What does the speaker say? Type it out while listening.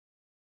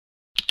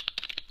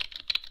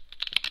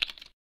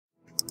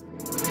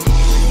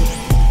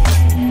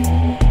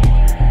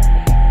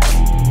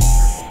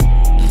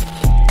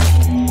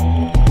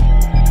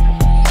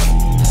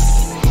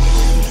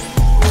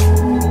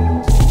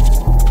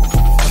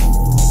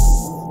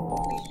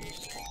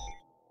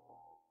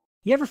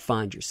You ever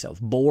find yourself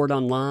bored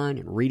online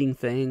and reading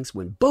things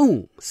when,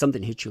 boom,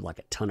 something hits you like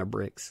a ton of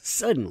bricks?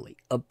 Suddenly,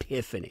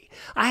 epiphany.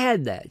 I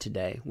had that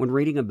today when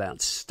reading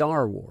about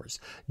Star Wars,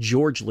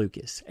 George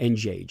Lucas, and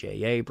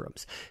J.J.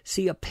 Abrams.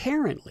 See,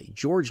 apparently,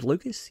 George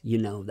Lucas, you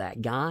know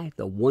that guy,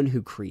 the one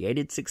who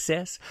created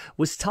success,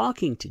 was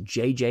talking to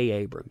J.J.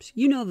 Abrams.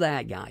 You know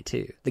that guy,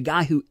 too. The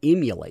guy who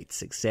emulates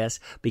success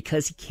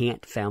because he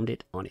can't found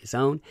it on his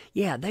own.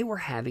 Yeah, they were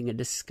having a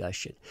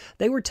discussion.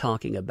 They were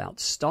talking about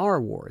Star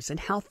Wars and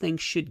how things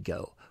should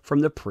go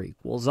from the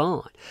prequels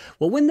on.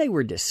 Well, when they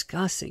were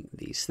discussing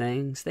these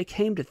things, they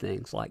came to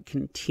things like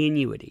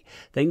continuity,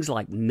 things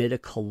like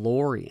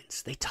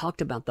midichlorians. They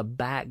talked about the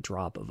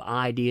backdrop of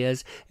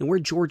ideas and where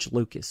George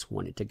Lucas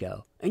wanted to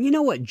go. And you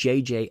know what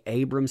J.J.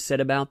 Abrams said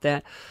about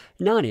that?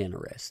 Not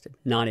interested.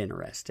 Not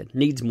interested.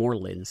 Needs more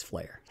lens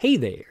flare. Hey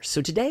there.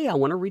 So today I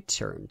want to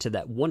return to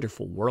that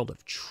wonderful world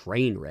of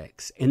train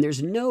wrecks. And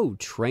there's no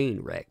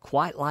train wreck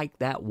quite like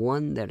that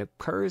one that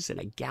occurs in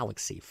a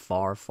galaxy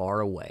far,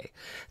 far away.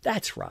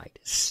 That's right.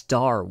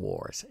 Star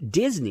Wars.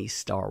 Disney's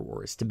Star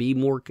Wars, to be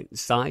more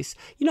concise.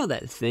 You know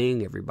that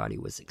thing everybody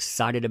was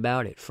excited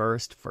about at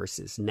first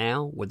versus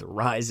now with the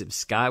rise of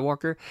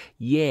Skywalker?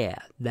 Yeah,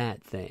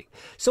 that thing.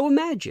 So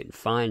imagine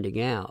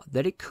finding out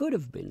that it could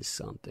have been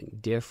something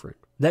different,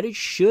 that it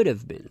should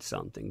have been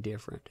something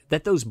different,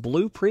 that those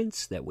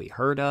blueprints that we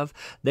heard of,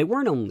 they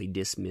weren't only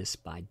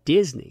dismissed by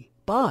Disney,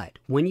 but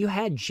when you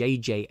had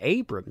J.J.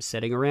 Abrams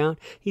sitting around,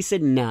 he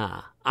said,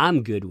 nah,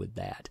 I'm good with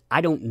that. I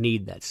don't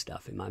need that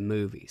stuff in my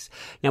movies.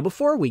 Now,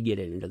 before we get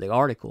into the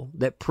article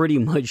that pretty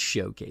much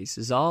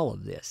showcases all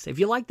of this, if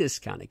you like this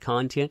kind of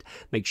content,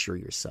 make sure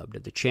you're subbed to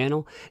the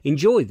channel.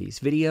 Enjoy these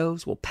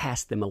videos. We'll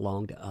pass them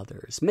along to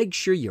others. Make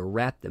sure you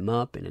wrap them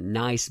up in a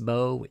nice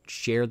bow and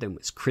share them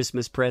as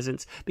Christmas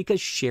presents,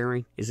 because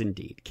sharing is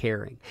indeed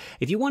caring.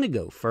 If you want to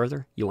go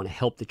further, you want to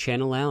help the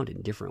channel out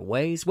in different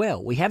ways,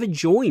 well, we have a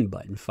join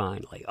button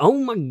finally. Oh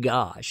my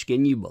gosh,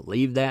 can you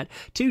believe that?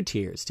 2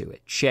 tiers to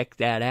it. Check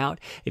that out.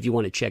 If you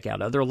want to check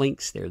out other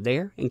links, they're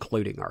there,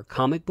 including our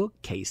comic book,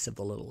 Case of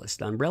the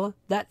Littlest Umbrella.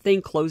 That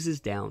thing closes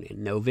down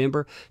in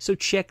November, so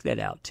check that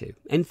out too.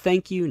 And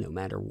thank you, no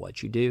matter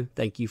what you do.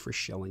 Thank you for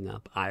showing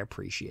up. I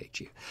appreciate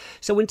you.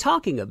 So when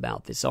talking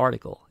about this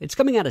article, it's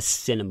coming out of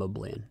Cinema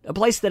Blend, a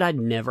place that I'd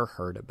never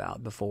heard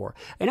about before.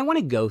 And I want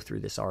to go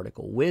through this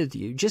article with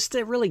you just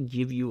to really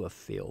give you a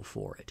feel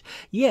for it.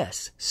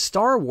 Yes,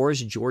 Star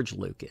Wars George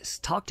Lucas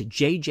talked to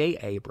J.J.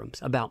 Abrams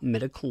about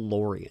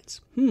midichlorians.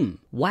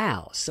 Wow.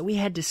 So we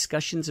had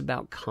discussions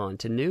about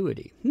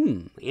continuity.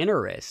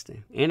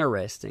 Interesting.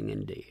 Interesting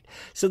indeed.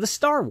 So the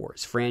Star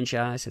Wars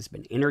franchise has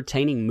been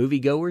entertaining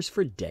moviegoers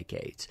for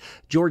decades.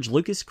 George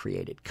Lucas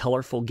created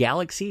colorful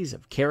galaxies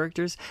of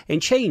characters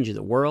and changed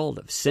the world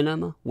of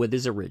cinema with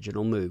his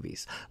original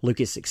movies.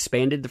 Lucas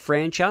expanded the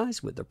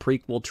franchise with the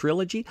prequel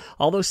trilogy,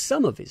 although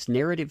some of his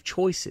narrative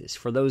choices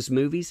for those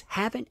movies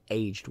haven't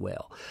aged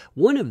well.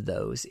 One of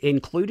those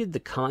included the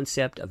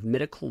concept of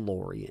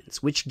midichlorians,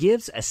 which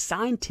gives a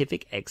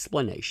scientific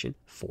explanation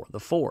for the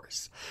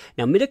Force.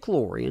 Now,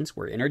 midichlorians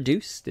were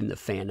introduced in The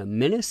Phantom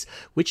Menace,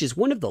 which is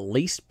one of the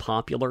least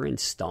popular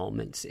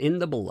installments in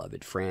the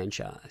beloved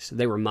franchise.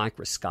 They were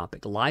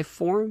microscopic life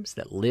forms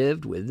that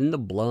lived within the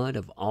blood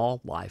of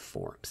all life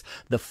forms.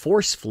 The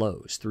Force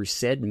flows through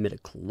said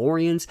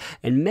midichlorians,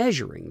 and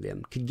measuring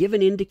them could give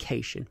an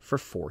indication for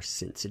Force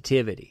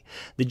sensitivity.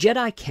 The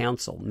Jedi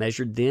Council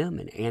measured them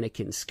in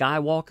Anakin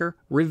Skywalker,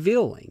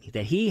 revealing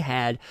that he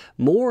had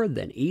more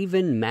than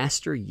even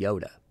Master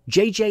Yoda.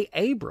 J.J.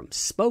 Abrams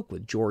spoke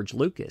with George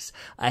Lucas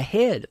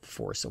ahead of The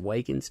Force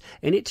Awakens,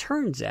 and it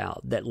turns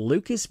out that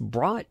Lucas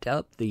brought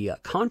up the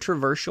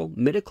controversial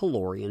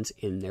midichlorians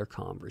in their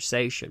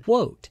conversation.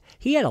 Quote,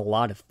 he had a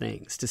lot of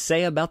things to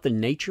say about the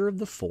nature of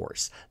the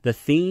Force, the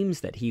themes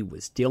that he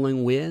was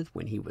dealing with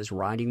when he was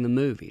writing the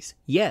movies.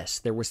 Yes,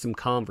 there were some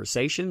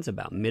conversations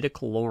about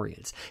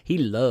midichlorians. He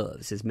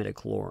loves his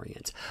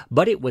midichlorians,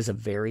 but it was a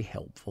very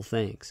helpful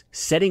thing.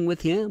 Sitting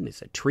with him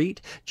is a treat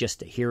just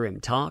to hear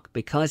him talk,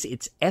 because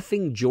it's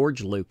effing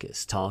George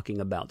Lucas talking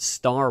about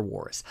Star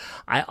Wars.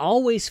 I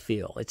always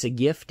feel it's a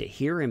gift to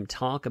hear him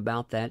talk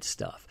about that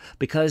stuff,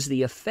 because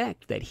the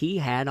effect that he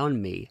had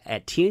on me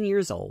at 10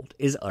 years old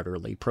is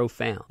utterly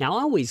profound. Now,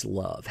 I always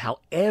love how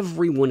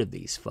every one of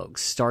these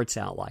folks starts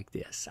out like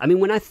this. I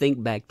mean, when I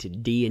think back to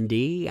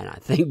D&D and I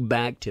think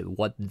back to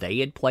what they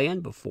had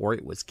planned before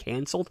it was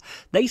canceled,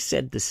 they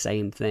said the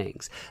same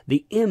things.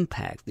 The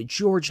impact that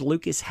George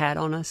Lucas had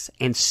on us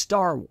and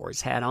Star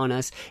Wars had on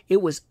us,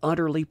 it was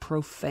utterly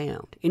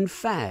profound. In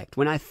fact,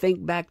 when I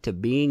think back to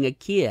being a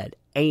kid,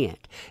 and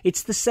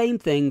it's the same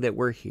thing that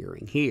we're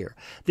hearing here.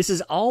 This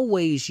is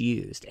always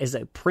used as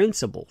a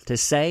principle to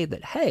say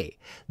that, hey,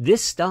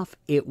 this stuff,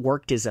 it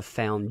worked as a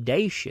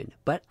foundation,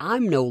 but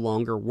I'm no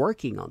longer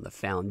working on the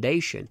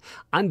foundation.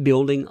 I'm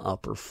building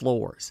upper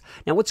floors.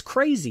 Now, what's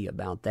crazy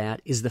about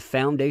that is the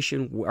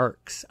foundation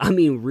works. I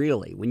mean,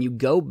 really, when you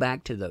go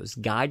back to those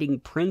guiding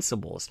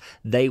principles,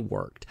 they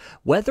worked.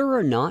 Whether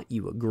or not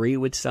you agree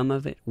with some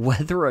of it,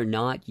 whether or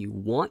not you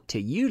want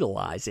to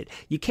utilize it,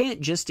 you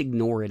can't just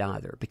ignore it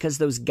either, because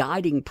those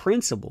guiding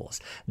principles,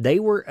 they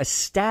were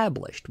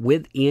established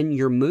within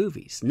your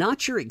movies,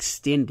 not your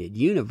extended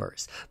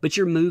universe, but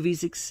your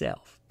movies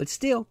itself. But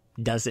still,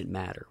 doesn't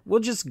matter. We'll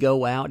just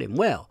go out and,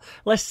 well,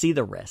 let's see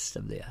the rest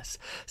of this.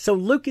 So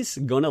Lucas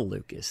gonna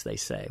Lucas, they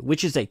say,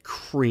 which is a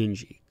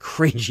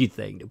cringy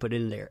thing to put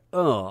in there.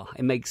 Oh,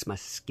 it makes my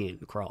skin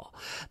crawl.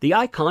 The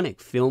iconic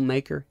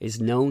filmmaker is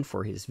known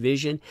for his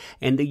vision,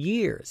 and the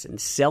years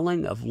and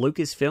selling of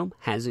Lucasfilm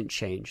hasn't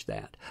changed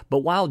that. But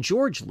while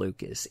George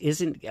Lucas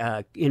isn't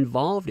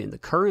involved in the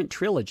current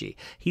trilogy,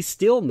 he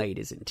still made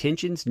his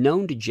intentions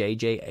known to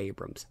J.J.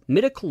 Abrams,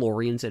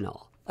 midichlorians and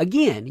all.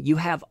 Again, you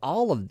have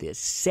all of this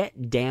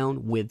set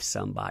down with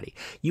somebody.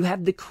 You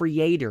have the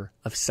creator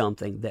of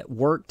something that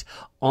worked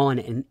on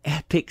an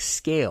epic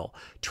scale,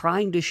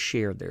 trying to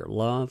share their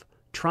love,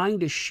 trying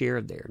to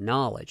share their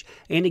knowledge,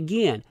 and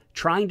again,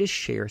 trying to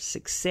share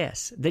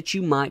success that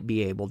you might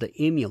be able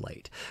to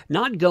emulate.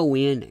 Not go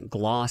in and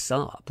gloss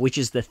up, which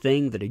is the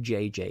thing that a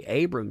J.J.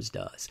 Abrams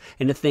does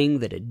and the thing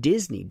that a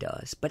Disney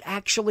does, but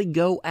actually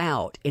go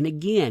out and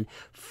again,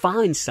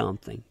 find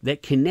something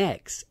that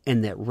connects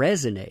and that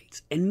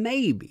resonates and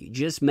maybe,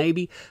 just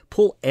maybe,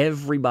 pull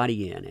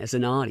everybody in as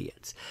an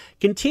audience.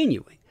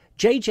 Continuing,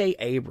 J.J.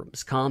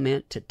 Abrams'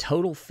 comment to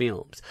Total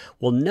Films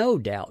will no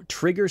doubt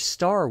trigger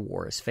Star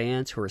Wars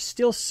fans who are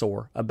still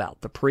sore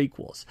about the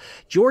prequels.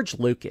 George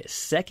Lucas'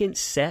 second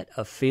set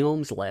of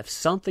films left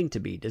something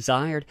to be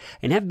desired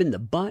and have been the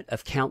butt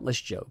of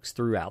countless jokes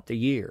throughout the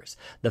years.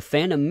 The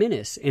Phantom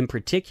Menace, in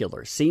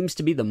particular, seems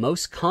to be the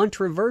most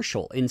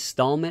controversial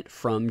installment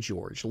from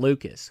George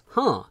Lucas.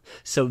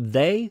 So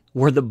they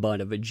were the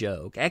butt of a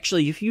joke.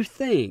 Actually, if you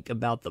think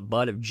about the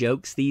butt of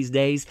jokes these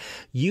days,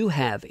 you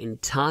have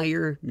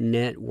entire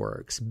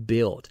networks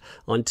built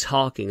on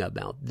talking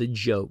about the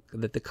joke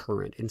that the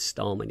current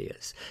installment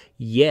is.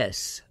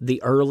 Yes, the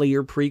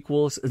earlier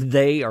prequels,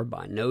 they are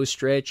by no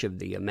stretch of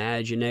the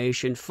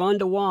imagination fun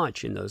to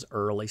watch in those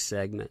early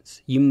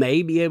segments. You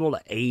may be able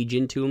to age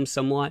into them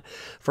somewhat.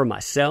 For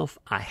myself,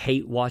 I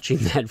hate watching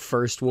that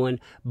first one,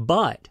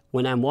 but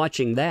when I'm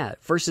watching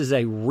that versus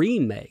a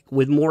remake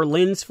with more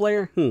lens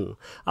flare,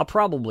 I'll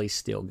probably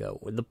still go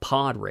with the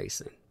pod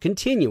racing.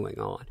 Continuing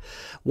on,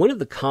 one of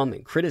the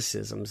common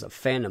criticisms of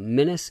Phantom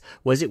Menace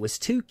was it was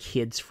too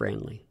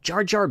kids-friendly.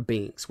 Jar Jar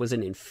Binks was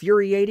an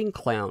infuriating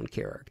clown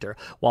character,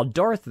 while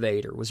Darth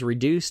Vader was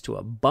reduced to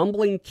a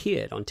bumbling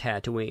kid on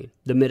Tatooine.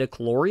 The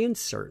midichlorians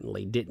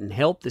certainly didn't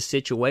help the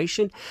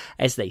situation,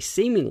 as they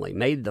seemingly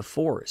made the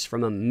Force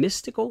from a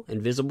mystical,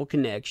 invisible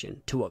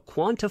connection to a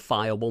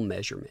quantifiable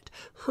measurement.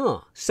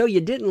 So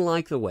you didn't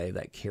like the way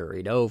that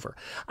carried over.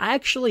 I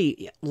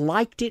actually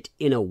liked it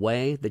in a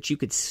way that you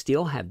could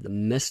still have the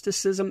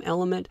mysticism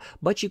element,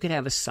 but you could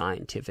have a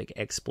scientific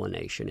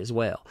explanation as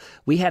well.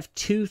 We have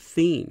two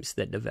themes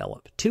that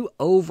develop, two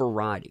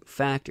overriding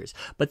factors,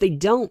 but they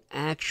don't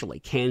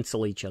actually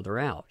cancel each other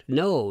out.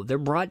 No, they're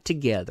brought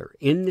together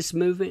in this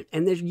movement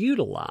and they're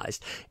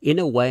utilized in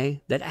a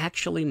way that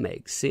actually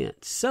makes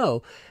sense.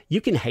 So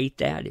you can hate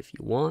that if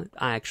you want.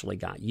 I actually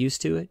got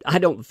used to it. I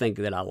don't think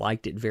that I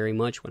liked it very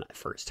much when I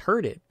first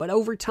heard it, but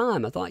over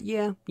time I thought,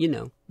 yeah,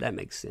 that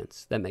makes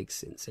sense. That makes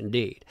sense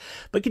indeed.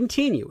 But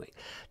continuing,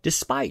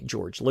 despite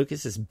George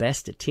Lucas's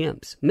best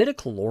attempts,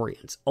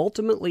 midichlorians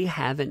ultimately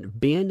haven't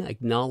been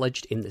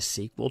acknowledged in the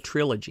sequel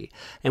trilogy.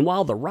 And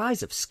while The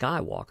Rise of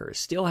Skywalker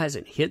still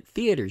hasn't hit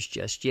theaters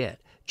just yet,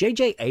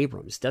 J.J.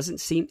 Abrams doesn't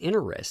seem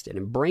interested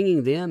in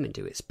bringing them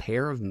into his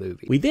pair of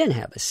movies. We then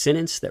have a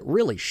sentence that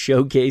really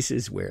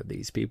showcases where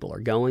these people are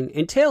going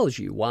and tells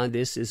you why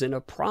this isn't a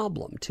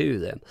problem to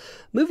them.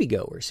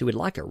 Moviegoers who would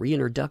like a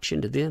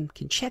reintroduction to them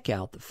can check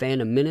out The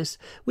Phantom Menace,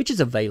 which is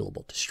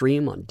available to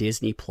stream on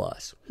Disney+.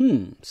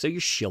 So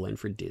you're shilling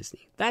for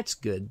Disney. That's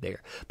good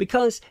there,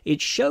 because it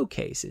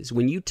showcases,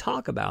 when you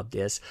talk about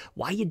this,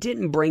 why you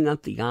didn't bring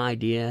up the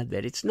idea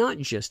that it's not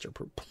just a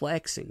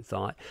perplexing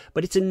thought,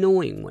 but it's an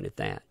annoying one at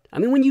that. I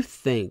mean, when you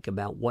think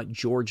about what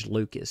George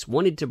Lucas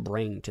wanted to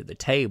bring to the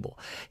table,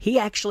 he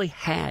actually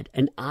had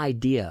an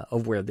idea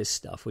of where this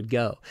stuff would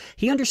go.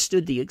 He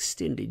understood the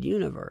extended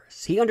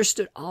universe. He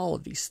understood all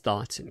of these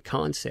thoughts and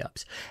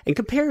concepts. And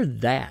compare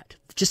that,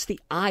 just the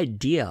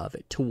idea of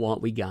it, to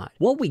what we got.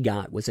 What we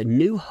got was A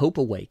New Hope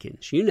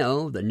Awakens. You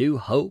know, The New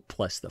Hope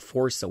plus The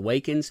Force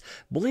Awakens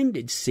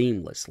blended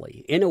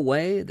seamlessly in a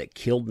way that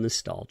killed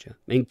nostalgia,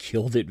 and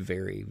killed it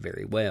very,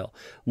 very well.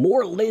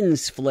 More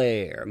lens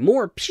flare,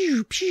 more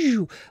pew pew,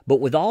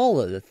 but with all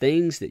of the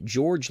things that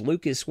George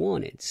Lucas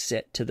wanted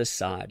set to the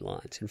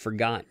sidelines and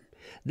forgotten.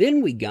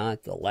 Then we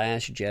got The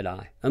Last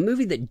Jedi, a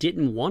movie that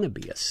didn't want to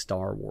be a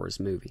Star Wars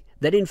movie,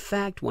 that in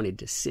fact wanted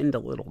to send a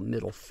little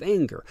middle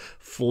finger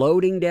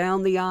floating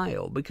down the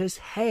aisle because,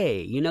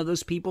 hey,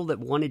 those people that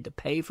wanted to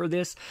pay for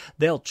this,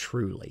 they'll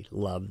truly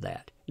love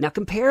that. Now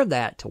compare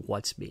that to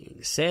what's being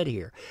said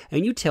here,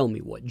 and you tell me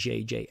what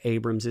J.J.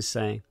 Abrams is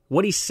saying.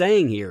 What he's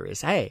saying here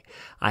is, hey,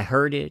 I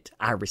heard it,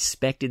 I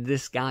respected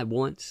this guy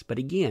once, but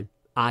again,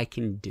 I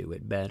can do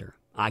it better.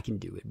 I can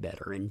do it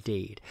better,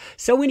 indeed.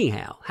 So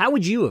anyhow, how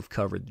would you have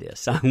covered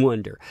this, I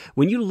wonder?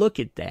 When you look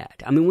at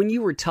that, I mean, when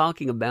you were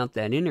talking about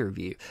that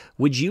interview,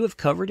 would you have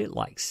covered it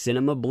like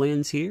Cinema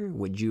Blends here?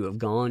 Would you have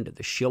gone to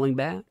the shilling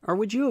bat? Or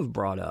would you have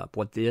brought up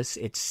what this,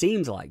 it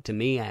seems like to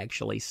me,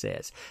 actually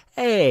says?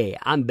 Hey,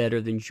 I'm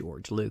better than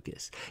George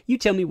Lucas. You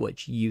tell me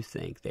what you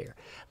think there.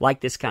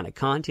 Like this kind of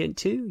content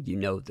too? You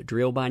know the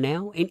drill by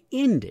now. In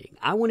ending,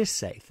 I want to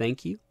say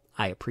thank you.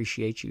 I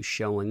appreciate you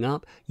showing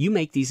up. You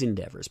make these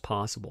endeavors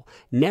possible.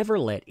 Never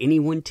let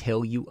anyone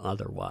tell you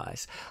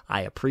otherwise.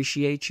 I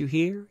appreciate you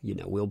here. You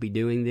know, we'll be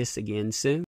doing this again soon.